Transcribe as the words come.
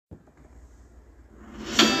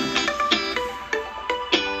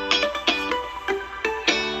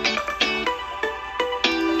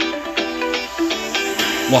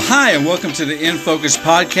Well, hi, and welcome to the In Focus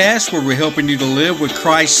podcast, where we're helping you to live with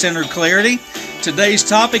Christ-centered clarity. Today's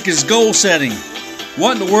topic is goal setting.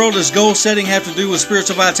 What in the world does goal setting have to do with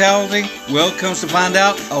spiritual vitality? Well, it comes to find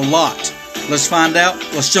out, a lot. Let's find out.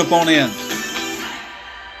 Let's jump on in.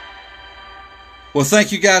 Well,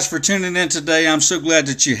 thank you guys for tuning in today. I'm so glad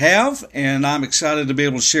that you have, and I'm excited to be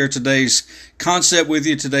able to share today's concept with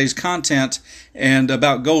you, today's content, and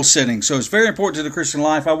about goal setting. So it's very important to the Christian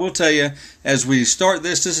life. I will tell you, as we start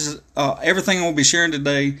this is everything I'm going to be sharing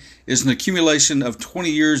today is an accumulation of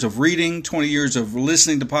 20 years of reading, 20 years of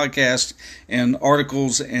listening to podcasts and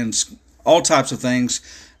articles and all types of things.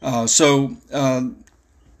 Not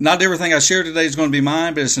everything I share today is going to be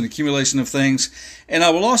mine, but it's an accumulation of things. And I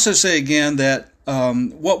will also say again that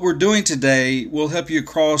what we're doing today will help you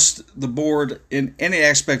across the board in any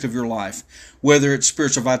aspect of your life, whether it's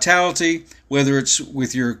spiritual vitality, whether it's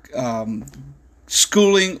with your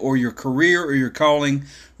schooling or your career or your calling,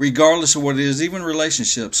 regardless of what it is, even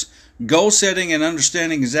relationships. Goal setting and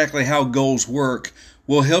understanding exactly how goals work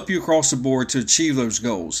will help you across the board to achieve those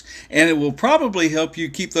goals. And it will probably help you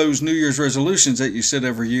keep those New Year's resolutions that you set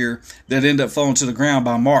every year that end up falling to the ground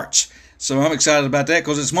by March. So I'm excited about that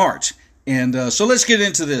because it's March. And so let's get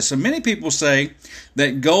into this. So many people say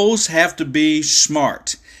that goals have to be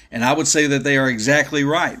smart. And I would say that they are exactly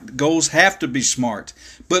right. Goals have to be smart.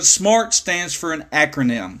 But SMART stands for an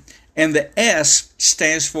acronym. And the S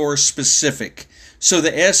stands for specific. So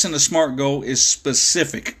the S in the SMART goal is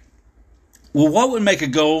specific. Well, what would make a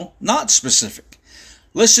goal not specific?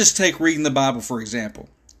 Let's just take reading the Bible, for example.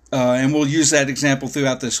 And we'll use that example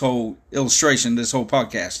throughout this whole illustration, this whole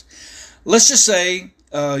podcast. Let's just say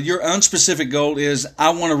your unspecific goal is, I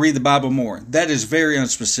want to read the Bible more. That is very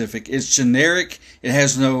unspecific. It's generic. It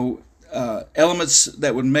has no elements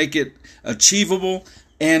that would make it achievable,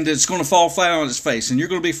 and it's going to fall flat on its face, and you're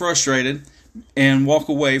going to be frustrated and walk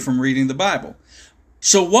away from reading the Bible.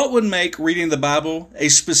 So what would make reading the Bible a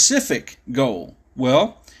specific goal?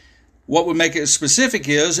 Well, what would make it specific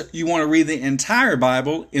is you want to read the entire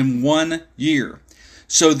Bible in 1 year.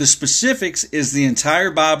 So the specifics is the entire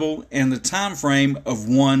Bible and the time frame of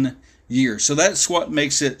 1 year. So that's what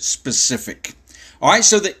makes it specific. All right,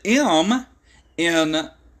 so the M in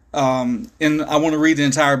I want to read the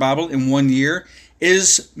entire Bible in 1 year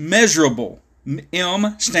is measurable.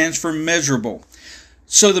 M stands for measurable.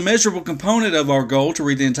 So the measurable component of our goal to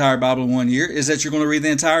read the entire Bible in 1 year is that you're going to read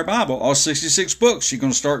the entire Bible, all 66 books. You're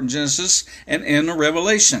going to start in Genesis and end in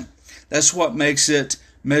Revelation. That's what makes it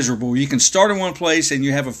measurable. You can start in one place and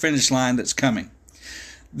you have a finish line that's coming.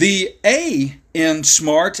 The A in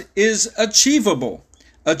SMART is achievable.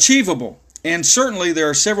 Achievable. And certainly there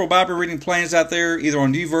are several Bible reading plans out there, either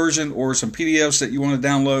on YouVersion or some PDFs that you want to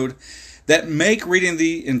download, that make reading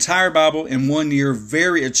the entire Bible in 1 year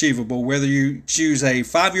very achievable. Whether you choose a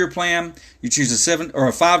 5-year plan, you choose a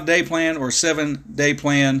 5-day plan or a 7-day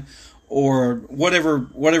plan, or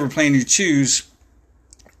whatever plan you choose,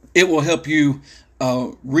 it will help you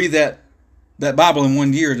read that Bible in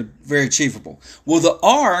 1 year. Very achievable. Well, the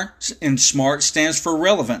R in SMART stands for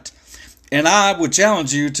relevant. And I would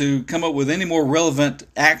challenge you to come up with any more relevant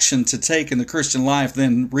action to take in the Christian life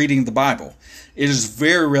than reading the Bible. It is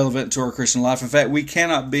very relevant to our Christian life. In fact, we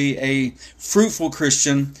cannot be a fruitful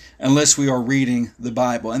Christian unless we are reading the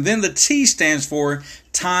Bible. And then the T stands for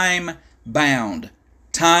time bound.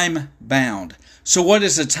 Time bound. So what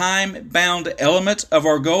is the time bound element of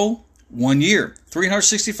our goal? 1 year,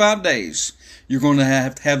 365 days. You're going to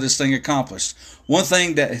have this thing accomplished. One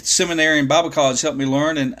thing that seminary and Bible college helped me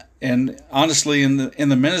learn, and honestly in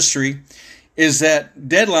the ministry, is that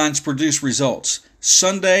deadlines produce results.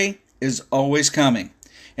 Sunday is always coming.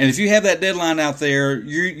 And if you have that deadline out there,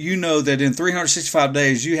 you know that in 365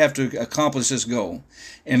 days you have to accomplish this goal.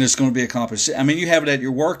 And it's going to be accomplished. I mean, you have it at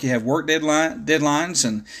your work. You have work deadlines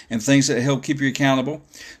and things that help keep you accountable.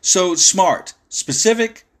 So SMART,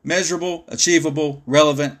 specific, measurable, achievable,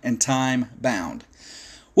 relevant, and time-bound.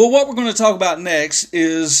 Well, what we're going to talk about next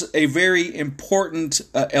is a very important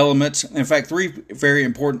element, in fact, 3 very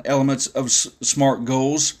important elements of SMART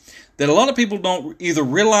goals that a lot of people don't either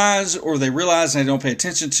realize, or they realize and they don't pay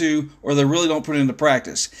attention to, or they really don't put into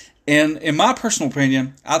practice. And in my personal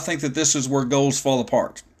opinion, I think that this is where goals fall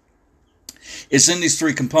apart. It's in these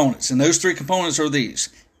 3 components, and those 3 components are these: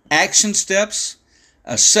 action steps,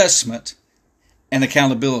 assessment, and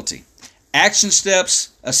accountability. Action steps,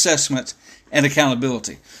 assessment, and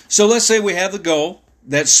accountability. So let's say we have the goal.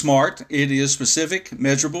 That's SMART. It is specific,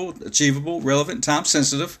 measurable, achievable, relevant, time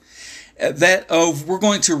sensitive. We're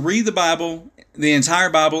going to read the Bible, the entire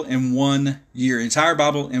Bible in 1 year. Entire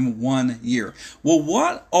Bible in 1 year. Well,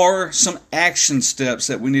 what are some action steps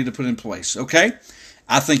that we need to put in place? Okay,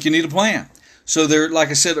 I think you need a plan. So there, like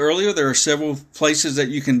I said earlier, there are several places that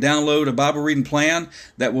you can download a Bible reading plan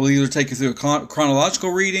that will either take you through a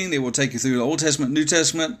chronological reading, it will take you through the Old Testament, New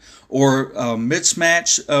Testament, or a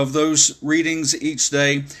mismatch of those readings each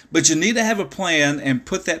day. But you need to have a plan and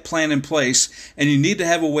put that plan in place, and you need to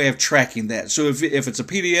have a way of tracking that. So if it's a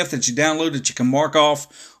PDF that you download that you can mark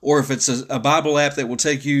off, or if it's a Bible app that will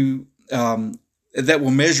take you that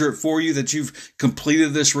will measure it for you, that you've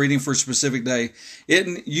completed this reading for a specific day,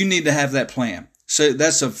 you need to have that plan. So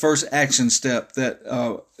that's the first action step that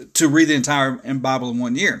to read the entire Bible in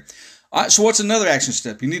 1 year. All right, so what's another action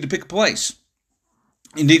step? You need to pick a place.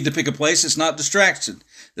 You need to pick a place that's not distraction.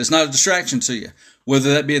 That's not a distraction to you.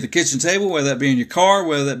 Whether that be at the kitchen table, whether that be in your car,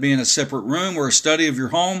 whether that be in a separate room or a study of your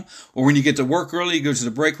home, or when you get to work early, you go to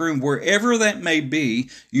the break room, wherever that may be,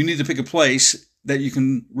 you need to pick a place that you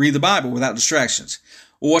can read the Bible without distractions.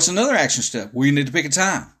 Well, what's another action step? Well, you need to pick a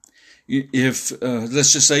time. If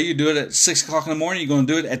let's just say you do it at 6 o'clock in the morning, you're going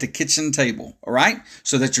to do it at the kitchen table, all right?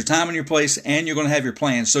 So that's your time and your place, and you're going to have your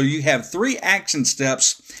plan. So you have 3 action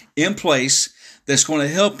steps in place that's going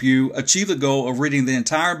to help you achieve the goal of reading the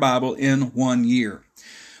entire Bible in 1 year.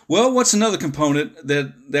 Well, what's another component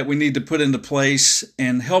that we need to put into place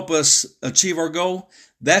and help us achieve our goal?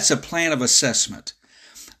 That's a plan of assessment.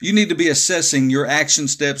 You need to be assessing your action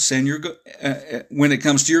steps and when it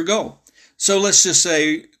comes to your goal. So let's just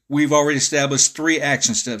say we've already established 3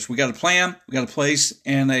 action steps. We got a plan, we got a place,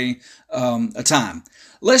 and a time.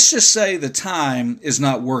 Let's just say the time is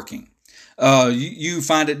not working. You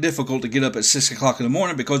find it difficult to get up at 6 o'clock in the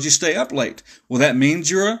morning because you stay up late. Well, that means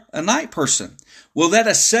you're a night person. Well, that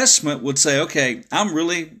assessment would say, okay, I'm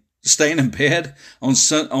really staying in bed in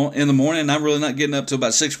the morning, and I'm really not getting up till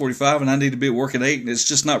about 6:45, and I need to be at work at 8, and it's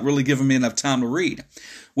just not really giving me enough time to read.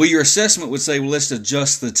 Well, your assessment would say, well, let's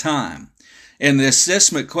adjust the time. And the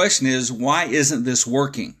assessment question is, why isn't this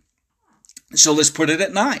working? So let's put it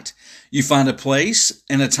at night. You find a place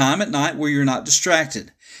and a time at night where you're not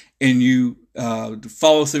distracted, and you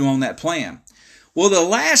follow through on that plan. Well, the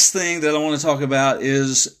last thing that I want to talk about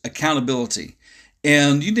is accountability.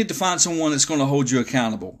 And you need to find someone that's going to hold you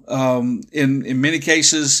accountable. In many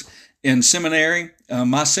cases, in seminary,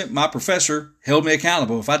 my professor held me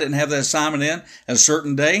accountable. If I didn't have that assignment in at a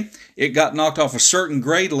certain day, it got knocked off a certain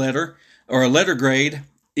grade letter or a letter grade.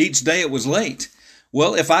 Each day it was late.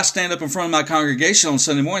 Well, if I stand up in front of my congregation on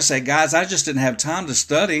Sunday morning and say, guys, I just didn't have time to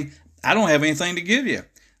study, I don't have anything to give you.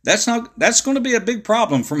 That's going to be a big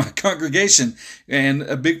problem for my congregation and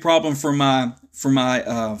a big problem for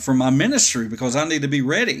my ministry, because I need to be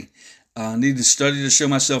ready. I need to study to show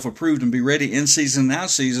myself approved and be ready in season and out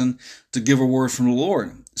season to give a word from the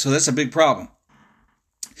Lord. So that's a big problem.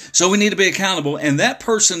 So we need to be accountable, and that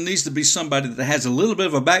person needs to be somebody that has a little bit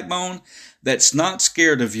of a backbone, that's not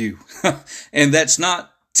scared of you, and that's not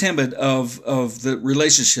timid of the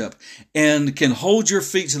relationship, and can hold your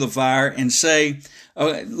feet to the fire and say,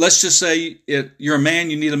 let's just say you're a man,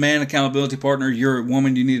 you need a man accountability partner. You're a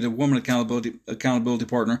woman, you need a woman accountability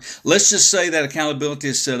partner. Let's just say that accountability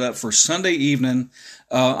is set up for Sunday evening.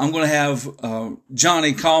 I'm going to have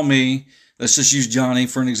Johnny call me. Let's just use Johnny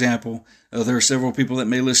for an example. There are several people that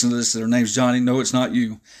may listen to this that their name's Johnny. No, it's not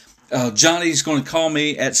you. Johnny's going to call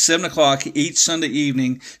me at 7 o'clock each Sunday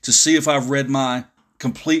evening to see if I've read my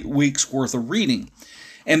complete week's worth of reading,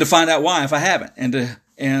 and to find out why if I haven't.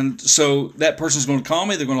 And so that person's going to call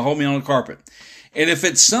me. They're going to hold me on the carpet. And if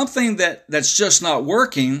it's something that's just not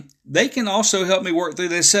working, they can also help me work through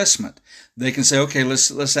the assessment. They can say, okay, let's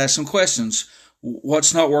ask some questions.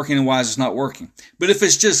 What's not working and why is it not working? But if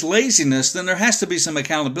it's just laziness, then there has to be some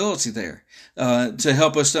accountability there to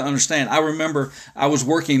help us to understand. I remember I was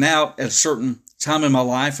working out at a certain time in my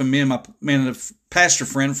life, and me and a pastor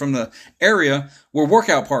friend from the area were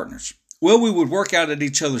workout partners. Well, we would work out at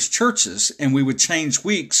each other's churches, and we would change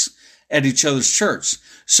weeks at each other's church.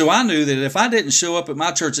 So I knew that if I didn't show up at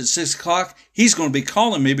my church at 6 o'clock, he's going to be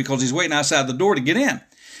calling me because he's waiting outside the door to get in.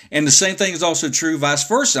 And the same thing is also true vice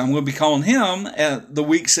versa. I'm going to be calling him at the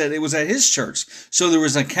weeks that it was at his church. So there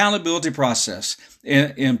was an accountability process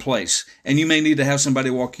in place. And you may need to have somebody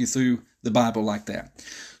walk you through the Bible like that.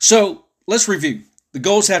 So let's review. The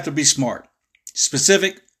goals have to be SMART: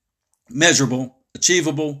 specific, measurable,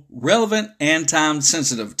 achievable, relevant, and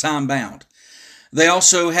time-sensitive, time-bound. They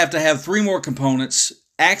also have to have 3 more components: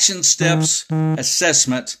 action steps,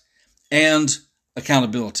 assessment, and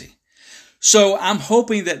accountability. So I'm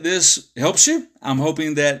hoping that this helps you. I'm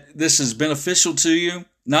hoping that this is beneficial to you,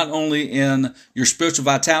 not only in your spiritual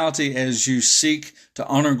vitality as you seek to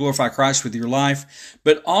honor and glorify Christ with your life,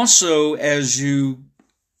 but also as you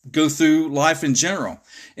go through life in general.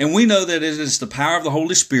 And we know that it is the power of the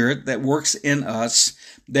Holy Spirit that works in us,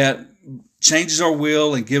 that changes our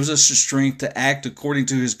will and gives us the strength to act according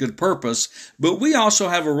to his good purpose. But we also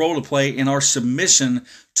have a role to play in our submission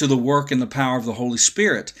to the work and the power of the Holy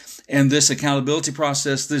Spirit. And this accountability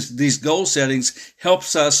process, these goal settings,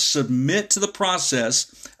 helps us submit to the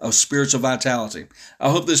process of spiritual vitality. I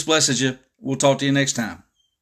hope this blesses you. We'll talk to you next time.